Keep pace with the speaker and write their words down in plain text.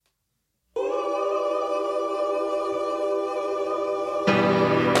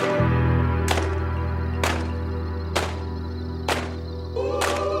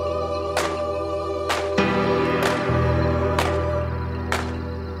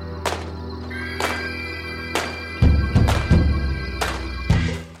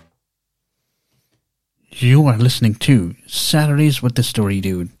You are listening to Saturdays with the Story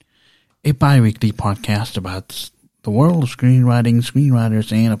Dude, a bi-weekly podcast about the world of screenwriting,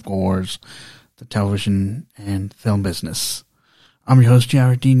 screenwriters, and, of course, the television and film business. I'm your host,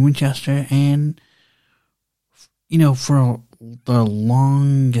 Jared Dean Winchester, and, for the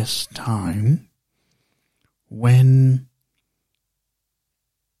longest time, when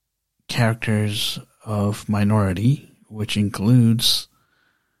characters of minority, which includes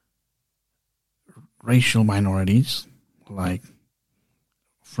racial minorities, like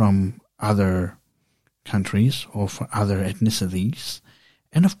from other countries or from other ethnicities,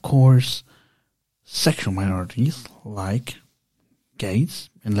 and of course, sexual minorities like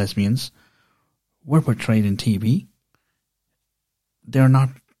gays and lesbians, were portrayed in TV. They're not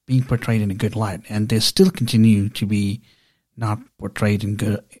being portrayed in a good light, and they still continue to be not portrayed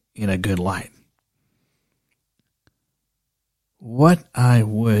in a good light. What I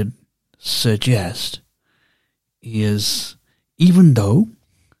would suggest is, even though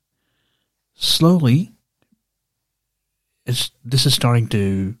slowly this is starting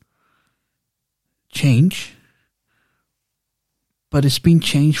to change, but it's being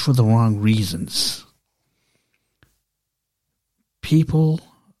changed for the wrong reasons. People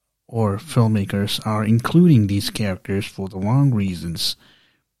or filmmakers are including these characters for the wrong reasons,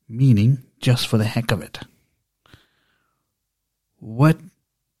 meaning just for the heck of it. What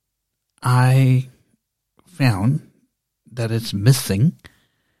I found that it's missing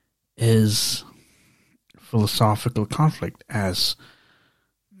is philosophical conflict, as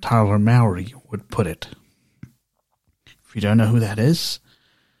Tyler Mowry would put it. If you don't know who that is,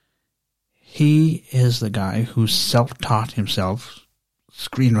 he is the guy who self-taught himself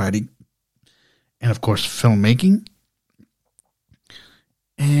screenwriting and, of course, filmmaking.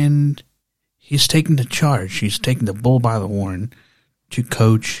 And he's taking the charge. He's taking the bull by the horn to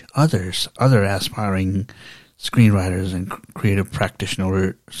coach other aspiring screenwriters and creative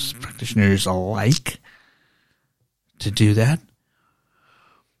practitioners alike to do that.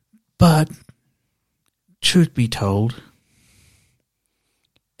 But truth be told,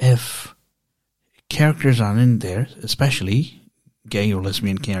 if characters are in there, especially gay or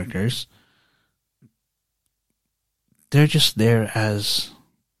lesbian characters, they're just there as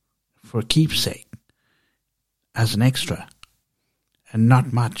for keepsake, as an extra. And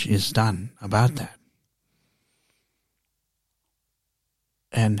not much is done about that.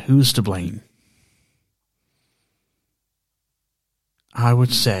 And who's to blame? I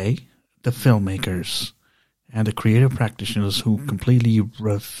would say the filmmakers and the creative practitioners who completely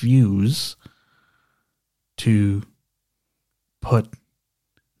refuse to put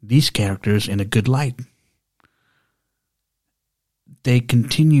these characters in a good light. They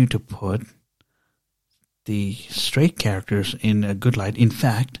continue to put the straight characters in a good light. In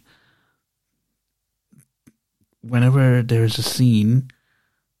fact, whenever there's a scene,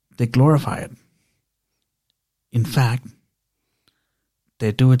 they glorify it. In fact,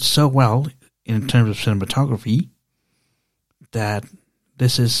 they do it so well in terms of cinematography that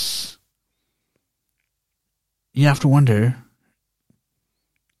you have to wonder,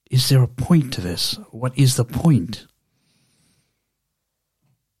 is there a point to this? What is the point?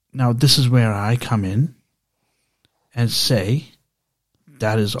 Now, this is where I come in and say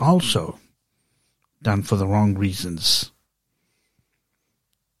that is also done for the wrong reasons.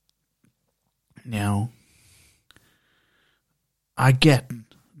 Now, I get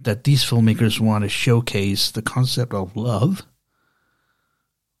that these filmmakers want to showcase the concept of love,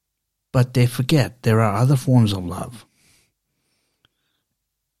 but they forget there are other forms of love.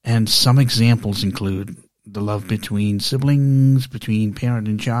 And some examples include the love between siblings, between parent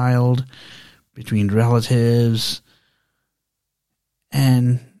and child, between relatives,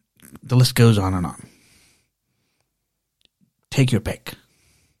 and the list goes on and on. Take your pick.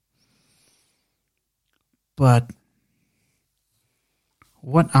 But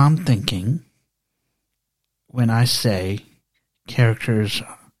what I'm thinking when I say characters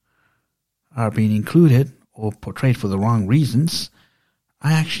are being included or portrayed for the wrong reasons,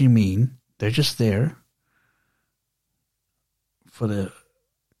 I actually mean they're just there for the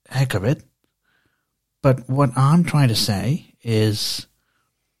heck of it. But what I'm trying to say is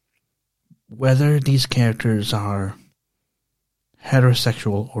whether these characters are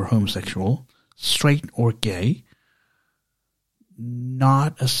heterosexual or homosexual, straight or gay,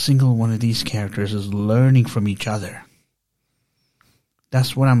 not a single one of these characters is learning from each other.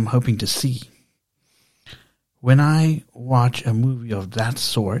 That's what I'm hoping to see. When I watch a movie of that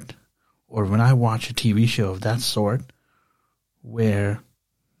sort, or when I watch a TV show of that sort, where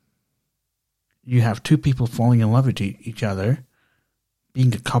you have two people falling in love with each other,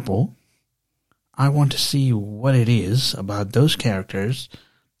 being a couple, I want to see what it is about those characters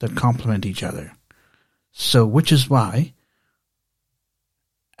that complement each other. So, which is why,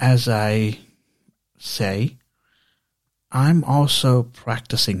 as I say, I'm also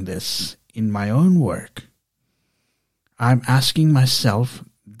practicing this in my own work. I'm asking myself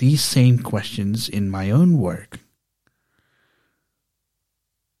these same questions in my own work.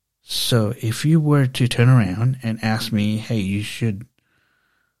 So if you were to turn around and ask me, hey, you should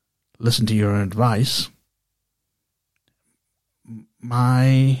listen to your own advice,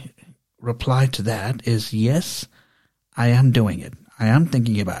 my reply to that is yes, I am doing it. I am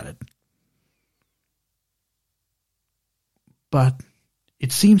thinking about it. But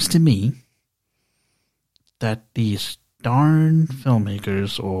it seems to me that these darn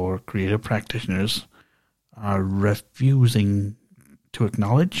filmmakers or creative practitioners are refusing to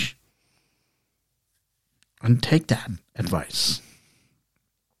acknowledge and take that advice.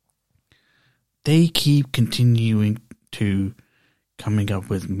 They keep continuing to coming up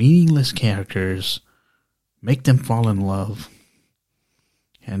with meaningless characters, make them fall in love,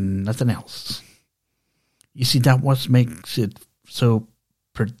 and nothing else. You see, that what makes it so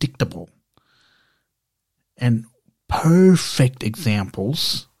predictable. And perfect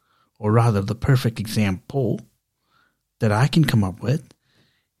examples, or rather the perfect example that I can come up with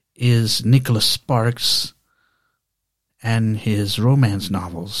is Nicholas Sparks and his romance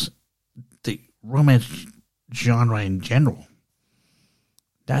novels. The romance genre in general.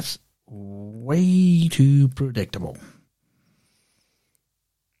 That's way too predictable.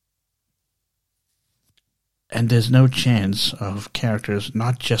 And there's no chance of characters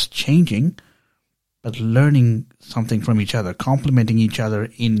not just changing, but learning something from each other, complementing each other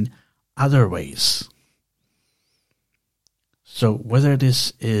in other ways. So whether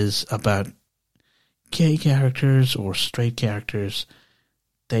this is about gay characters or straight characters,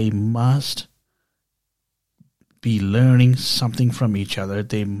 they must be learning something from each other.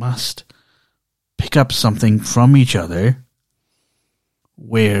 They must pick up something from each other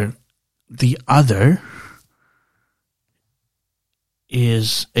where the other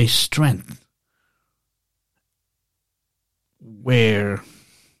is a strength, where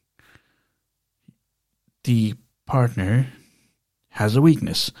the partner has a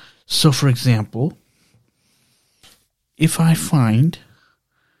weakness. So, for example, if I find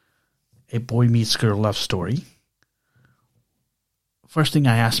a boy meets girl love story, first thing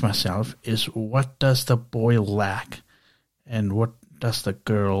I ask myself is, what does the boy lack and what does the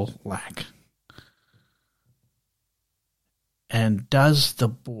girl lack? And does the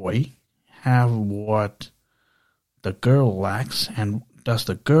boy have what the girl lacks, and does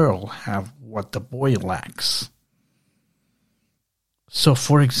the girl have what the boy lacks? So,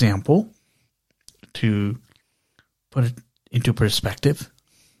 for example, to put it into perspective,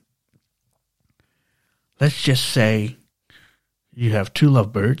 let's just say you have two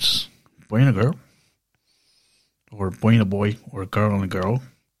lovebirds, a boy and a girl, or a boy and a boy, or a girl and a girl,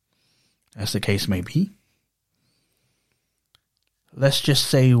 as the case may be. Let's just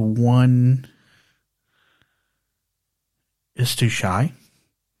say one is too shy,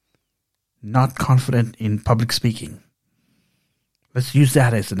 not confident in public speaking. Let's use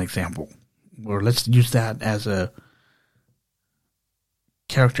that as an example, or let's use that as a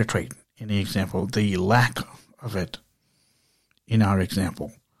character trait in the example, the lack of it in our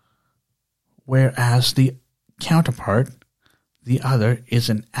example. Whereas the counterpart, the other, is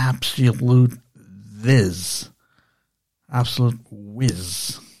an absolute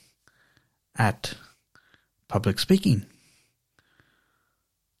whiz at public speaking.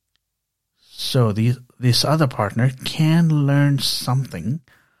 So this other partner can learn something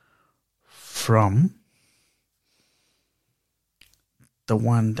from the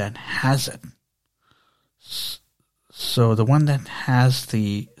one that has it. So the one that has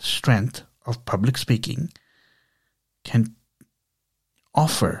the strength of public speaking can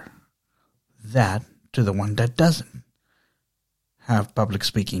offer that to the one that doesn't have public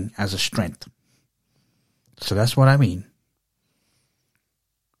speaking as a strength. So that's what I mean.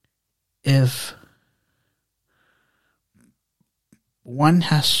 If one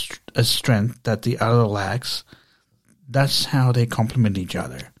has a strength that the other lacks, that's how they complement each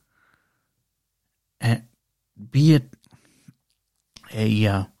other. And be it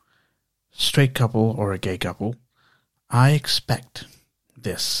a straight couple or a gay couple, I expect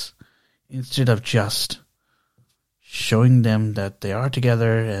this. Instead of just showing them that they are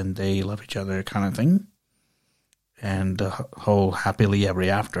together and they love each other kind of thing, and the whole happily ever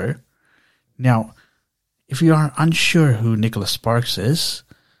after. Now, if you are unsure who Nicholas Sparks is,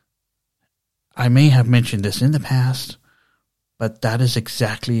 I may have mentioned this in the past, but that is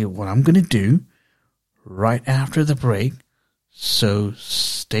exactly what I'm going to do right after the break, so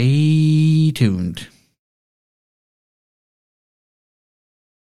stay tuned.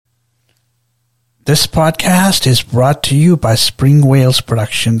 This podcast is brought to you by Spring Wales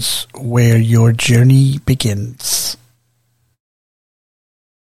Productions, where your journey begins.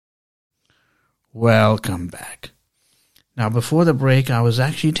 Welcome back. Now, before the break, I was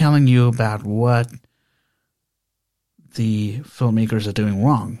actually telling you about what the filmmakers are doing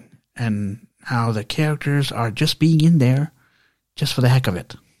wrong and how the characters are just being in there just for the heck of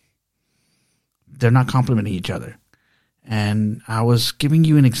it. They're not complimenting each other. And I was giving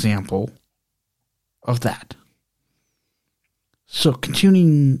you an example of that. So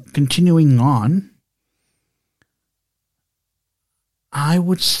continuing on, I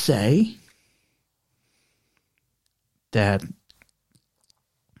would say that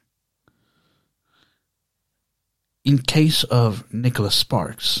in case of Nicholas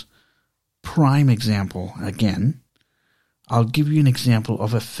Sparks, prime example again, I'll give you an example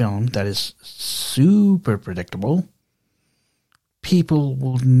of a film that is super predictable. People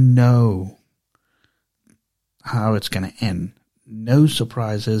will know how it's going to end. No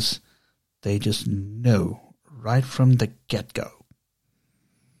surprises. They just know right from the get-go.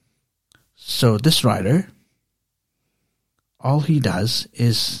 So this writer, all he does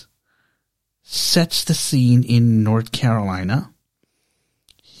is sets the scene in North Carolina.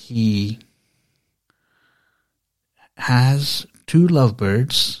 He has two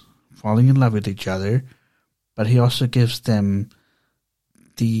lovebirds falling in love with each other, but he also gives them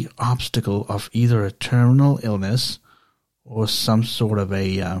the obstacle of either a terminal illness or some sort of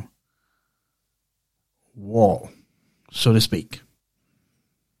a wall, so to speak.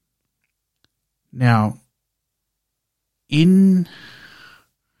 Now, in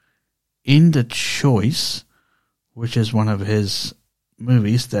The Choice, which is one of his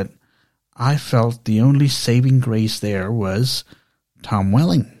movies that I felt the only saving grace there was Tom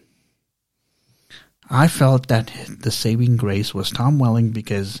Welling. I felt that the saving grace was Tom Welling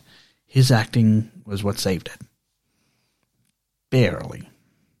because his acting was what saved it. Barely.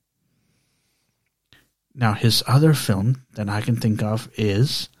 Now, his other film that I can think of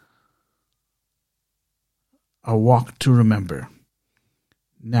is A Walk to Remember.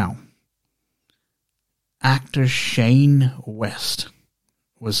 Now, actor Shane West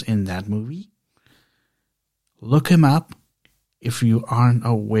was in that movie. Look him up if you aren't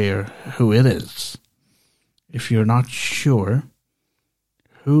aware who it is. If you're not sure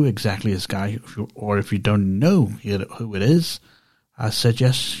who exactly this guy, or if you don't know who it is, I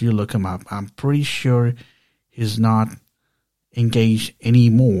suggest you look him up. I'm pretty sure he's not engaged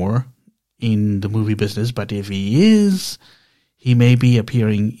anymore in the movie business, but if he is, he may be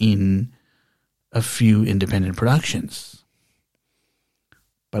appearing in a few independent productions.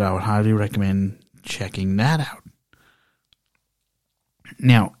 But I would highly recommend checking that out.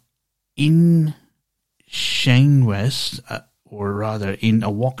 Now, in Shane West, or rather in A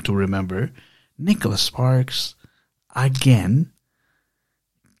Walk to Remember, Nicholas Sparks again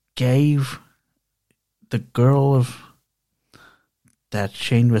gave the girl that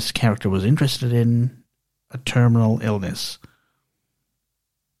Shane West's character was interested in a terminal illness.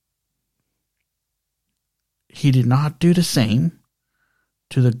 He did not do the same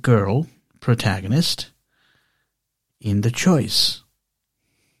to the girl protagonist in The Choice,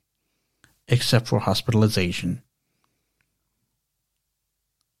 except for hospitalization.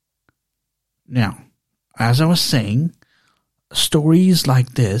 Now, as I was saying, stories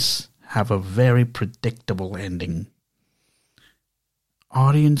like this have a very predictable ending.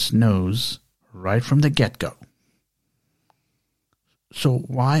 Audience knows right from the get-go. So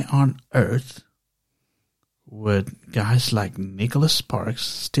why on earth would guys like Nicholas Sparks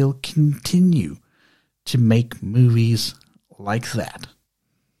still continue to make movies like that?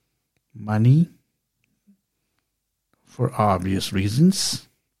 Money, for obvious reasons.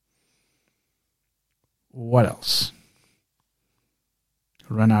 What else?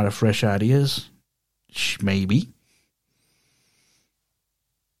 Run out of fresh ideas? Maybe.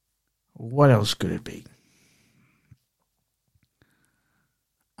 What else could it be?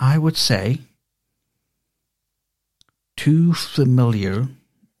 I would say too familiar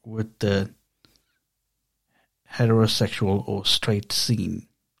with the heterosexual or straight scene.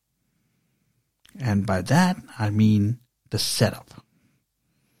 And by that, I mean the setup.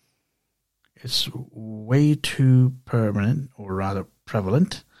 It's way too permanent, or rather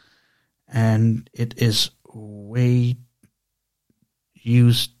prevalent, and it is way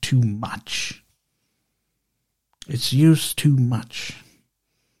used too much. It's used too much.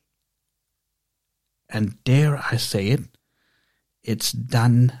 And dare I say it, it's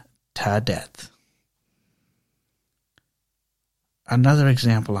done to death. another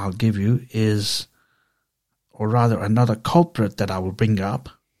example I'll give you is, or rather another culprit that I will bring up,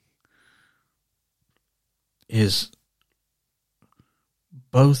 is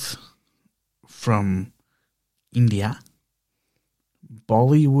both from India,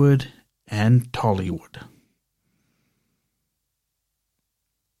 Bollywood and Tollywood.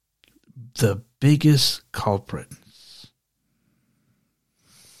 The biggest culprits.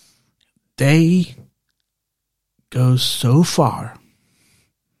 They go so far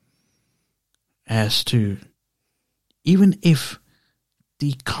as to, even if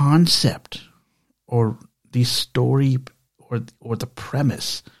the concept or the story or the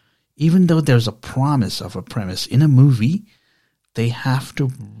premise, even though there's a promise of a premise in a movie, they have to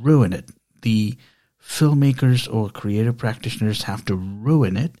ruin it. The filmmakers or creative practitioners have to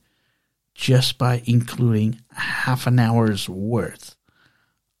ruin it just by including half an hour's worth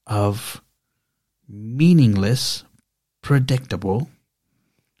of meaningless, predictable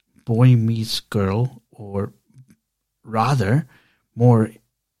boy meets girl, or rather, more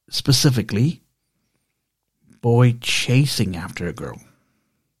specifically, boy chasing after a girl.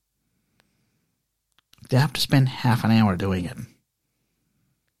 They have to spend half an hour doing it.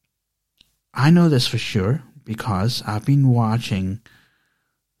 I know this for sure because I've been watching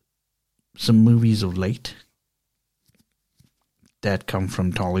some movies of late that come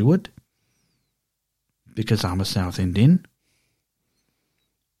from Tollywood because I'm a South Indian.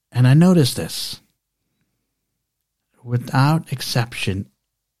 And I noticed this. Without exception,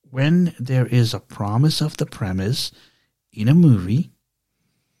 when there is a promise of the premise in a movie,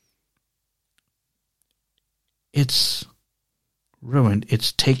 it's ruined.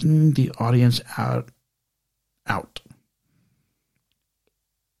 It's taking the audience out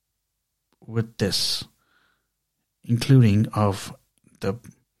with this, including of the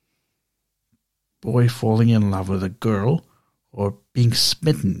boy falling in love with a girl or being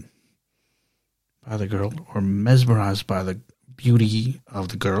smitten by the girl or mesmerized by the beauty of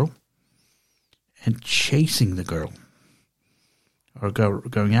the girl and chasing the girl or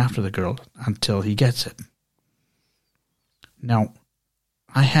going after the girl until he gets it. Now,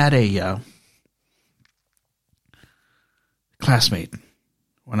 I had a classmate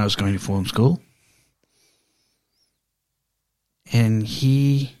when I was going to film school, and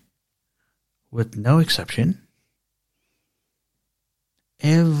he, with no exception,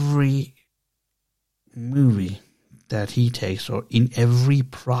 every movie that he takes, or in every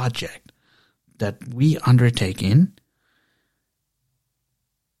project that we undertake in,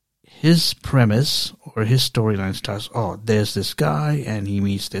 his premise or his storyline starts, there's this guy and he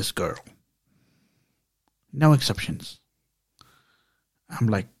meets this girl. No exceptions. I'm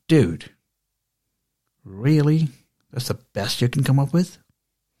like, dude, really? That's the best you can come up with?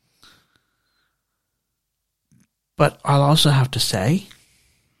 But I'll also have to say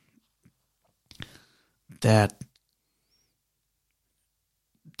that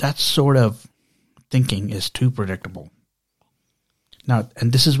sort of thinking is too predictable. Now,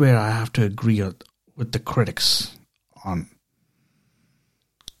 and this is where I have to agree with the critics on.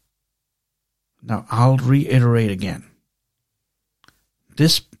 Now, I'll reiterate again.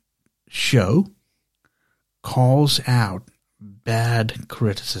 This show calls out bad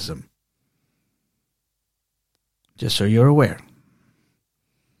criticism. Just so you're aware.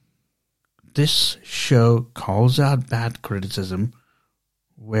 This show calls out bad criticism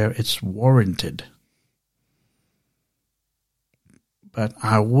where it's warranted. But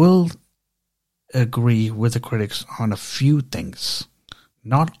I will agree with the critics on a few things.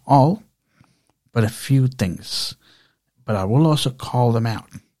 Not all, but a few things. But I will also call them out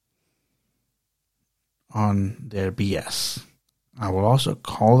on their BS. I will also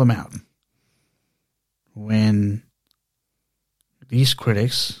call them out when these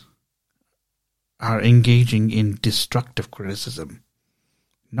critics are engaging in destructive criticism.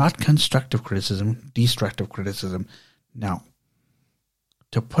 Not constructive criticism, destructive criticism. Now,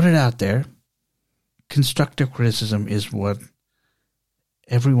 to put it out there, constructive criticism is what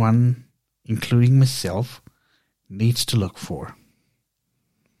everyone, including myself, needs to look for.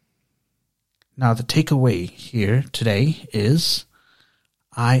 Now, the takeaway here today is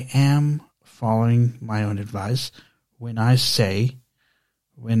I am following my own advice when I say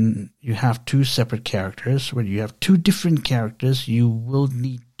when you have two separate characters, when you have two different characters, you will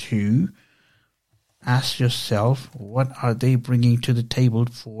need to ask yourself, what are they bringing to the table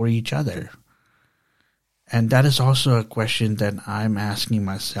for each other? And that is also a question that I'm asking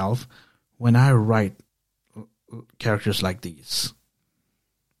myself when I write characters like these.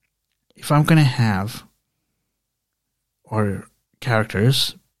 If I'm going to have or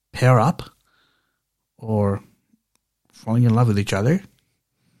characters pair up or falling in love with each other,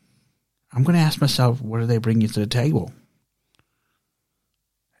 I'm going to ask myself, what are they bringing to the table?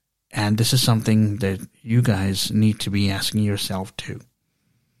 And this is something that you guys need to be asking yourself too.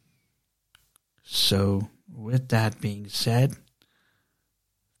 So, with that being said,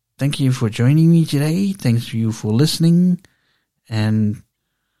 thank you for joining me today. Thanks you for listening. And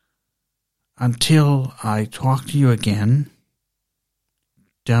until I talk to you again,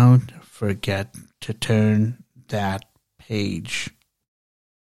 don't forget to turn that page.